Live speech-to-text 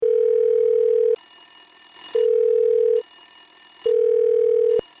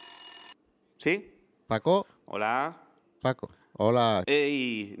¿Sí? Paco, Hola. Paco. Hola,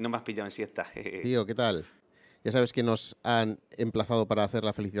 ¡Ey! No me has pillado en siesta. tío, ¿qué tal? Ya sabes que nos han emplazado para hacer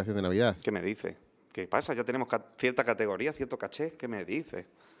la felicitación de Navidad. ¿Qué me dices? ¿Qué pasa? Ya tenemos cierta categoría, cierto caché. ¿Qué me dices?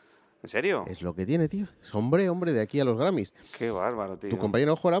 ¿En serio? Es lo que tiene, tío. Es hombre, de aquí a los Grammys. Qué bárbaro, Tu tío.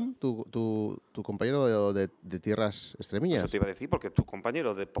 compañero Joram, tu compañero de tierras extremeñas. Eso te iba a decir, porque es tu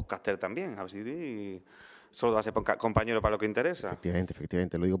compañero de podcaster también. A ver si solo va a ser compañero para lo que interesa.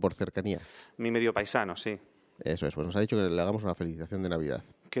 Efectivamente, lo digo por cercanía. Mi medio paisano, sí. Eso es, pues nos ha dicho que le hagamos una felicitación de Navidad.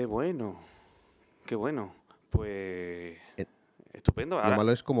 Qué bueno. Qué bueno. Pues... Eh, Estupendo. Lo Ahora,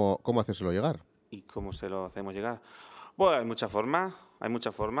 malo es cómo hacérselo llegar. ¿y cómo se lo hacemos llegar? Pues hay muchas formas.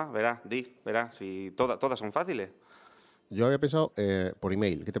 Verás, verás. Si todas son fáciles. Yo había pensado por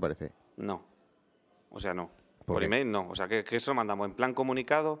email, ¿qué te parece? No. O sea, no. ¿Por Por qué? email no. O sea, que eso lo mandamos en plan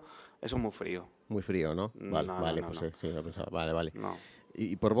comunicado. Eso es muy frío. Muy frío, ¿no? Vale, No, vale, no, pues no. sí, lo pensaba. Vale. No.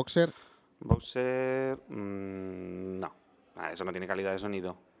 ¿Y por Boxer? Boxer... no. Eso no tiene calidad de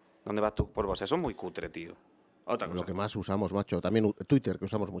sonido. ¿Dónde vas tú por Boxer? Eso es muy cutre, tío. Otra cosa. Lo que más usamos, macho. También Twitter, que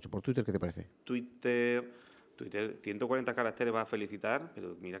usamos mucho. ¿Por Twitter qué te parece? Twitter, 140 caracteres vas a felicitar,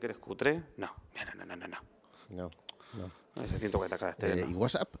 pero mira que eres cutre. No. No. Ese 140 caracteres ¿Y no.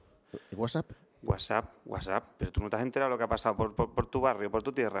 WhatsApp? WhatsApp, pero tú no te has enterado lo que ha pasado por tu barrio, por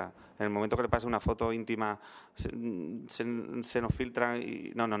tu tierra. En el momento que le pase una foto íntima, se nos filtran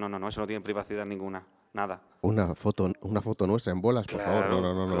y... No, eso no tiene privacidad ninguna, nada. Una foto nuestra en bolas, por favor.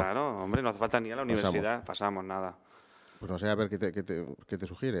 No. Claro, hombre, no hace falta ni a la universidad, pasamos nada. Pues no sé, a ver qué te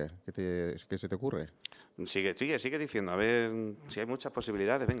sugiere, qué se te ocurre. Sigue diciendo, a ver si hay muchas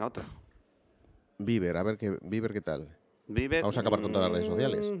posibilidades, venga, otra. Bieber, a ver Bieber qué tal. Vive, Vamos a acabar con todas las redes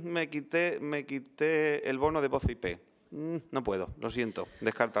sociales. Me quité el bono de voz IP. No puedo, lo siento,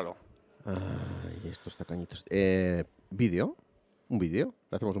 descártalo. Ay, estos tacañitos. ¿Vídeo? ¿Un vídeo?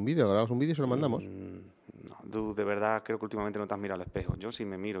 ¿Le hacemos un vídeo? ¿Grabamos un vídeo y se lo mandamos? No, tú de verdad creo que últimamente no te has mirado al espejo. Yo sí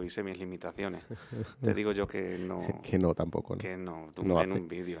me miro y sé mis limitaciones. Te digo yo que no. Que no, tampoco. Que no, tú No en hace. un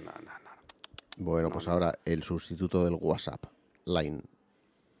vídeo, no. Bueno, pues ahora el sustituto del WhatsApp, Line.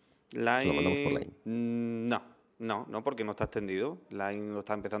 Line, Se lo mandamos por Line. No, porque no está extendido. Line lo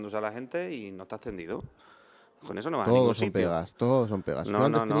está empezando a usar la gente y no está extendido. Con eso no va a Todos ningún son sitio. todos son pegas. No, Yo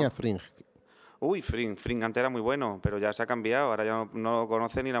antes no. tenía Fringe. Uy, Fring antes era muy bueno, pero ya se ha cambiado. Ahora ya no lo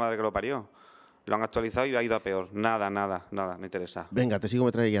conoce ni la madre que lo parió. Lo han actualizado y ha ido a peor. Nada, no interesa. Venga, te sigo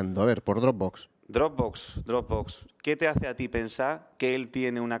metrallando. A ver, por Dropbox. Dropbox. ¿Qué te hace a ti pensar que él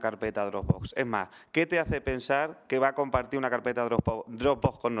tiene una carpeta Dropbox? Es más, ¿qué te hace pensar que va a compartir una carpeta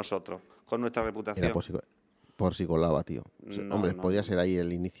Dropbox con nosotros, con nuestra reputación? Era por si colaba, tío. Hombre, podría ser ahí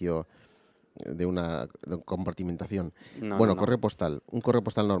el inicio de una compartimentación. No. Correo postal. Un correo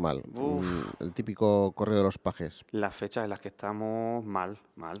postal normal. El típico correo de los pajes. Las fechas en las que estamos mal.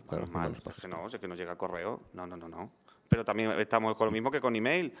 Claro, mal. los pajes. Es que no llega correo. No. Pero también estamos con lo mismo que con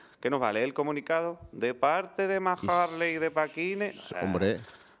email. ¿Qué nos vale el comunicado? De parte de Maharley y de Paquine. Hombre,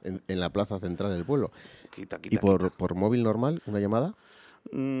 en la plaza central del pueblo. Quita. ¿Y por móvil normal, una llamada?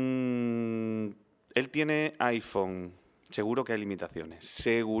 Él tiene iPhone. Seguro que hay limitaciones.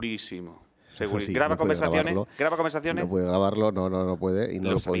 Segurísimo. Sí, ¿Graba no puede conversaciones? grabarlo. ¿Graba conversaciones? No puede grabarlo, no puede y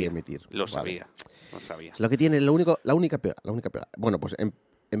no lo podía emitir. Lo Vale. sabía. Lo que tiene, la única pega. Bueno, pues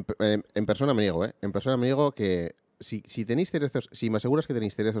en persona me niego, ¿eh? En persona me niego que si tenéis cerezos, si me aseguras que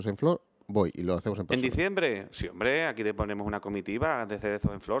tenéis cerezos en flor, voy y lo hacemos en ¿En persona. diciembre? Sí, hombre, aquí te ponemos una comitiva de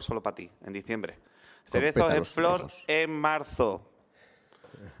cerezos en flor solo para ti, en diciembre. Con Cerezos en pétalos flor frescos. en marzo,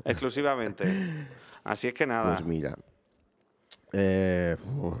 exclusivamente. Así es que nada. Pues mira.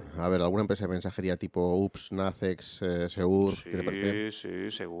 A ver, alguna empresa de mensajería tipo UPS, Nacex, Seur, ¿qué te parece?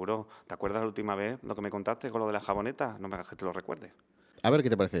 Sí, seguro. ¿Te acuerdas la última vez lo que me contaste con lo de la jaboneta? No me hagas que te lo recuerde. A ver, ¿qué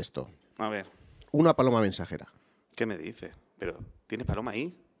te parece esto? A ver, Una paloma mensajera. ¿qué me dices? Pero, ¿tienes paloma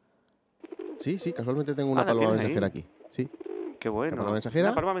ahí? Sí, casualmente tengo una ¿la paloma tienes mensajera ahí? aquí. Sí. Qué bueno. ¿La paloma mensajera?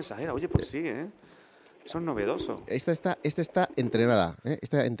 Una paloma mensajera. Oye, pues sí, ¿eh? Eso es novedoso. Esta está entrenada, ¿eh?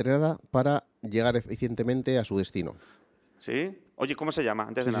 Está entrenada para llegar eficientemente a su destino. ¿Sí? Oye, ¿cómo se llama?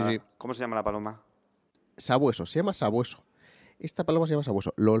 Antes de Sí, nada, sí. ¿cómo se llama la paloma? Sabueso, se llama sabueso. Esta paloma se llama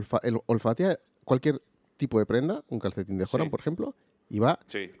sabueso. Olfatea cualquier tipo de prenda, un calcetín de Joran, Sí. por ejemplo, y va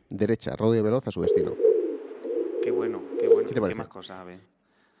Sí. derecha, rodeo y veloz a su destino. Qué bueno. ¿Qué te ¿Qué parece? más cosas? A ver.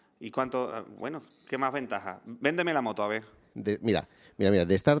 ¿Y cuánto? Bueno, ¿qué más ventaja? Véndeme la moto, a ver. Mira,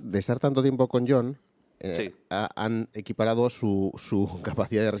 de estar tanto tiempo con John, Sí. han equiparado su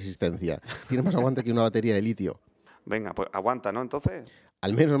capacidad de resistencia. Tiene más aguante que una batería de litio. Venga, pues aguanta, ¿no? Entonces,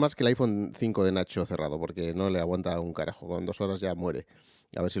 Al menos más que el iPhone 5 de Nacho cerrado, porque no le aguanta un carajo. Con 2 horas ya muere.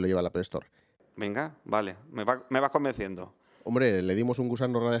 A ver si lo lleva a la Play Store. venga, vale. Me vas convenciendo. Hombre, le dimos un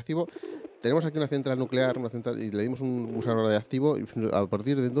gusano radiactivo. Tenemos aquí una central nuclear, y le dimos un gusano radiactivo y a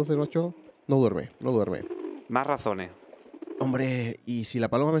partir de entonces, macho, no duerme. Más razones. Hombre, ¿y si la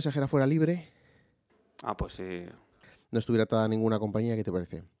paloma mensajera fuera libre? Ah, pues sí. No estuviera atada a ninguna compañía, ¿qué te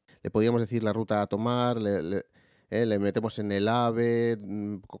parece? Le podríamos decir la ruta a tomar, le metemos en el AVE,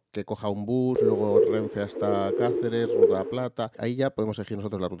 que coja un bus, luego Renfe hasta Cáceres, ruta a Plata. Ahí ya podemos elegir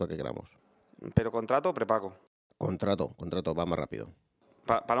nosotros la ruta que queramos. ¿Pero contrato o prepago? Contrato, va más rápido.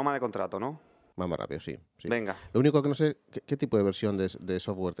 Paloma de contrato, ¿no? Va más rápido, sí. Venga. Lo único que no sé, ¿qué tipo de versión de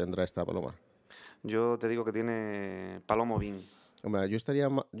software tendrá esta paloma? Yo te digo que tiene Palomo Bean. Hombre, yo estaría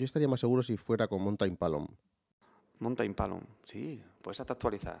más seguro si fuera con Mountain Palom. Mountain Palom, sí, pues hasta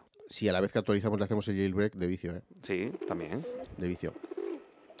actualizada. Si a la vez que actualizamos le hacemos el jailbreak de vicio, ¿eh? Sí, también. De vicio.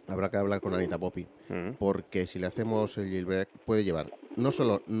 Habrá que hablar con Anita Poppy, porque si le hacemos el jailbreak puede llevar no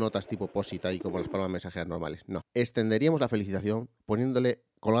solo notas tipo POSIT ahí como las palomas mensajeras normales, no. Extenderíamos la felicitación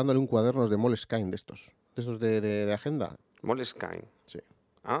colgándole un cuaderno de Moleskine de estos de agenda. Moleskine. Sí.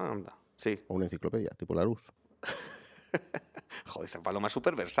 Ah, anda, sí. O una enciclopedia, tipo Larousse. Joder, esa paloma es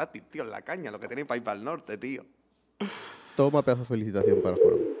súper versátil, tío, en la caña, lo que tenéis para ir para el norte, tío. Toma pedazo de felicitación para el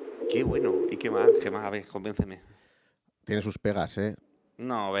juego. Qué bueno. ¿Y qué más? A ver, convénceme. Tiene sus pegas, ¿eh?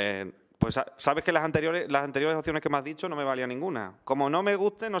 No, a ver, pues sabes que las anteriores opciones que me has dicho no me valía ninguna. Como no me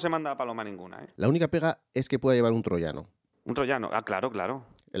guste, no se manda a paloma ninguna, ¿eh? La única pega es que pueda llevar un troyano. Un troyano, claro.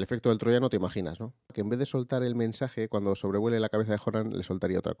 El efecto del troyano te imaginas, ¿no? Que en vez de soltar el mensaje, cuando sobrevuele la cabeza de Joran, le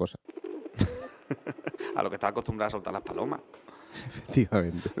soltaría otra cosa. A lo que está acostumbrado a soltar las palomas.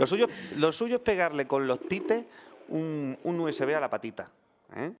 Efectivamente. Lo suyo es pegarle con los tites un USB a la patita,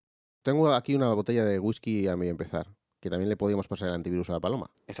 ¿eh? Tengo aquí una botella de whisky a mi empezar, que también le podíamos pasar el antivirus a la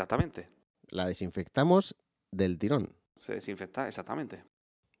paloma. Exactamente. La desinfectamos del tirón. Se desinfecta, exactamente.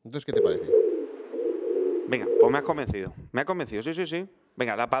 Entonces, ¿qué te parece? Venga, pues me has convencido. Sí.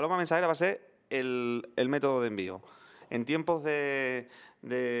 Venga, la paloma mensajera va a ser el método de envío. En tiempos de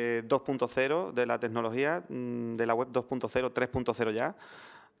 2.0 de la tecnología, de la web 2.0, 3.0 ya,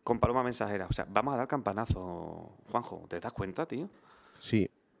 con paloma mensajera. O sea, vamos a dar campanazo, Juanjo. ¿Te das cuenta, tío? Sí.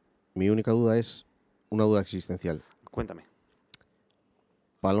 Mi única duda es una duda existencial. Cuéntame.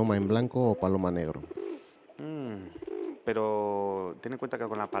 ¿Paloma en blanco o paloma negro? Pero ten en cuenta que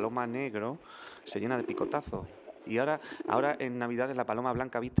con la paloma negro se llena de picotazos. Y ahora en Navidades la paloma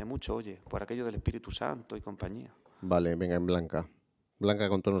blanca viste mucho, oye, por aquello del Espíritu Santo y compañía. Vale, venga, en blanca. Blanca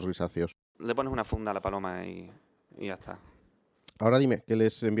con tonos grisáceos. Le pones una funda a la paloma y ya está. Ahora dime, ¿qué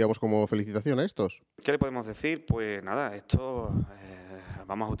les enviamos como felicitación a estos? ¿Qué le podemos decir? Pues nada, esto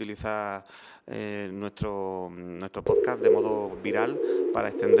vamos a utilizar nuestro podcast de modo viral para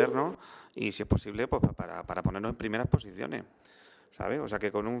extendernos y, si es posible, pues para ponernos en primeras posiciones, ¿sabes? O sea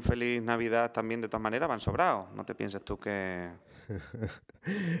que con un feliz Navidad también de todas maneras van sobrados. No te pienses tú que...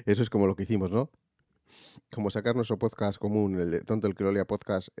 Eso es como lo que hicimos, ¿no? Como sacar nuestro podcast común, el de Tonto el que lo lea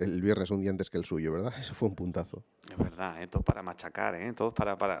podcast, el viernes un día antes que el suyo, ¿verdad? Eso fue un puntazo. Es verdad, todo para machacar, todo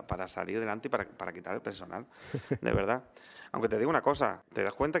para salir adelante y para quitar el personal, de verdad. Aunque te digo una cosa, te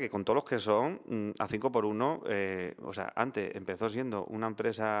das cuenta que con todos los que son, a 5 por 1, o sea, antes empezó siendo una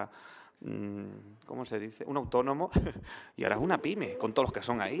empresa, ¿cómo se dice? Un autónomo, y ahora es una pyme, con todos los que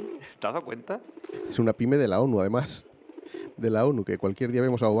son ahí. ¿Te has dado cuenta? Es una pyme de la ONU, además. De la ONU, que cualquier día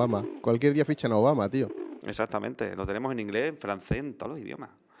vemos a Obama. Cualquier día fichan a Obama, tío. Exactamente, lo tenemos en inglés, en francés, en todos los idiomas.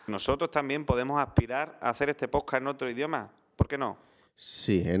 Nosotros también podemos aspirar a hacer este podcast en otro idioma. ¿Por qué no?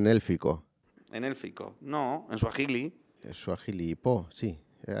 Sí, en élfico. ¿En élfico? No, en suajili. Suajili po, sí.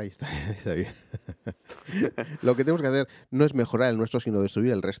 Ahí está bien. Lo que tenemos que hacer no es mejorar el nuestro, sino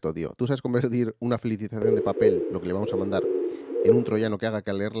destruir el resto, tío. Tú sabes convertir una felicitación de papel, lo que le vamos a mandar, en un troyano que haga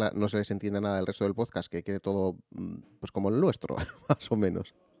que al leerla no se les entienda nada del resto del podcast, que quede todo pues como el nuestro, más o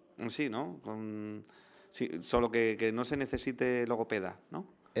menos. Sí, ¿no? Sí, solo que no se necesite logopeda, ¿no?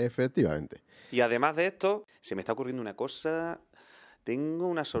 Efectivamente. Y además de esto, se me está ocurriendo una cosa. Tengo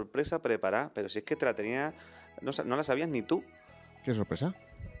una sorpresa preparada, pero si es que te la tenía... No la sabías ni tú. ¿Qué sorpresa?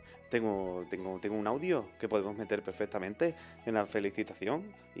 Tengo un audio que podemos meter perfectamente en la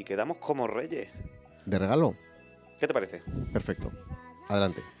felicitación y quedamos como reyes. ¿De regalo? ¿Qué te parece? Perfecto.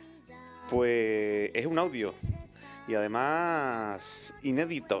 Adelante. Pues es un audio y además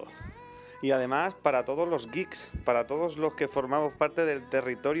inédito. Y además para todos los geeks, para todos los que formamos parte del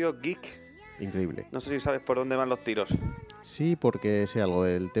territorio geek. Increíble. No sé si sabes por dónde van los tiros. Sí, porque sé algo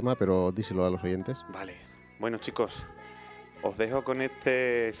del tema, pero díselo a los oyentes. Vale. Bueno, chicos, os dejo con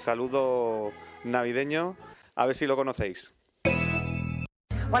este saludo navideño, a ver si lo conocéis.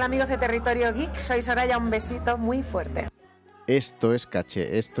 Hola amigos de Territorio Geek, soy Soraya, un besito muy fuerte. Esto es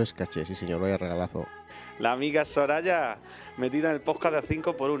caché, sí señor, vaya regalazo. La amiga Soraya metida en el podcast de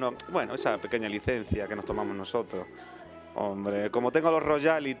 5x1. Bueno, esa pequeña licencia que nos tomamos nosotros. Hombre, como tengo los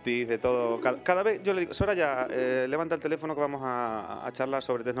royalties de todo, cada vez yo le digo, Soraya, levanta el teléfono que vamos a charlar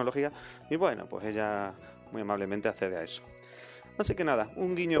sobre tecnología. Y bueno, pues ella muy amablemente accede a eso. Así que nada,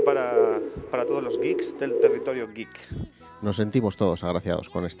 un guiño para todos los geeks del territorio geek. Nos sentimos todos agraciados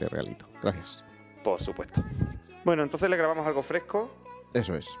con este regalito. Gracias. Por supuesto. Bueno, entonces le grabamos algo fresco,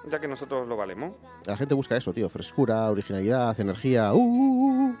 Eso es. ya que nosotros lo valemos. La gente busca eso, tío. Frescura, originalidad, energía.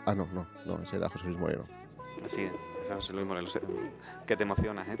 Ah, no, ese era José Luis Moreno. Así es, ese José Luis Moreno. Que te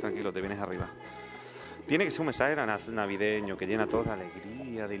emocionas, tranquilo, te vienes arriba. Tiene que ser un mensaje navideño que llena toda de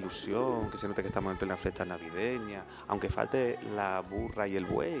alegría, de ilusión, que se note que estamos en plena fiesta navideña, aunque falte la burra y el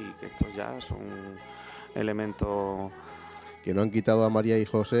buey, que estos ya son elementos... Que no han quitado a María y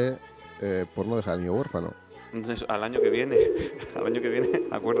José por no dejar al niño huérfano. Entonces, al año que viene,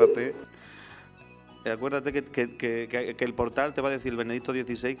 acuérdate que el portal te va a decir el Benedicto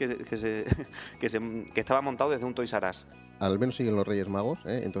XVI que estaba montado desde un Toys R Us. Al menos siguen los Reyes Magos,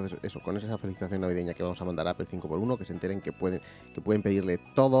 ¿eh? Entonces eso, con esa felicitación navideña que vamos a mandar a Apple 5x1, que se enteren que pueden pedirle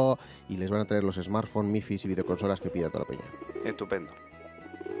todo y les van a traer los smartphones, mifis y videoconsolas que pida toda la peña. Estupendo.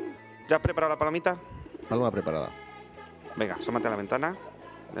 ¿Ya has preparado la palomita? Paloma preparada. Venga, asómate a la ventana,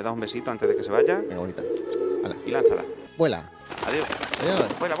 le das un besito antes de que se vaya. Venga, bonita. Hala. Y lánzala. Vuela. Adiós.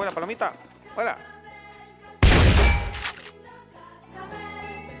 Adiós. Vuela, palomita. Vuela.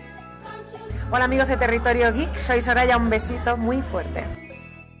 Hola amigos de Territorio Geek, soy Soraya, un besito muy fuerte.